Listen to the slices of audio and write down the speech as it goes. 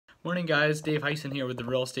Morning guys, Dave Heisen here with the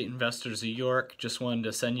Real Estate Investors of York. Just wanted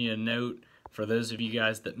to send you a note for those of you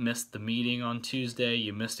guys that missed the meeting on Tuesday.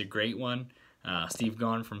 You missed a great one. Steve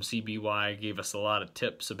Gaughan from CBY gave us a lot of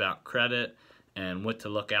tips about credit and what to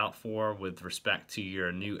look out for with respect to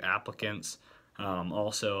your new applicants.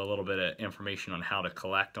 Also a little bit of information on how to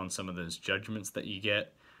collect on some of those judgments that you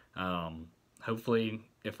get. Hopefully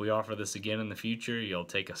if we offer this again in the future, you'll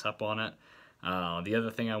take us up on it. The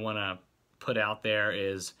other thing I want to put out there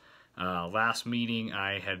is last meeting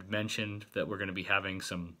I had mentioned that we're going to be having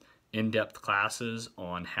some in-depth classes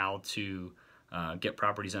on how to get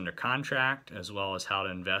properties under contract as well as how to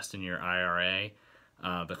invest in your IRA.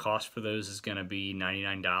 The cost for those is going to be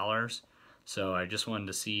 $99. So I just wanted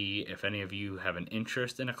to see if any of you have an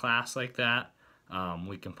interest in a class like that.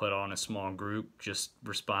 We can put on a small group. Just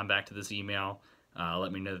respond back to this email.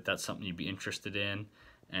 Let me know that that's something you'd be interested in,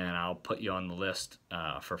 and I'll put you on the list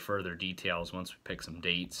for further details once we pick some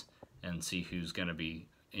dates and see who's going to be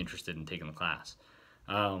interested in taking the class.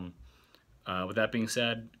 With that being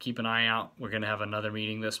said, keep an eye out. We're going to have another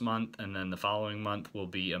meeting this month, and then the following month will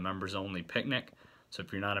be a members-only picnic. So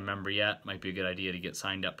if you're not a member yet, might be a good idea to get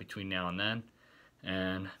signed up between now and then.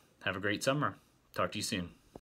 And have a great summer. Talk to you soon.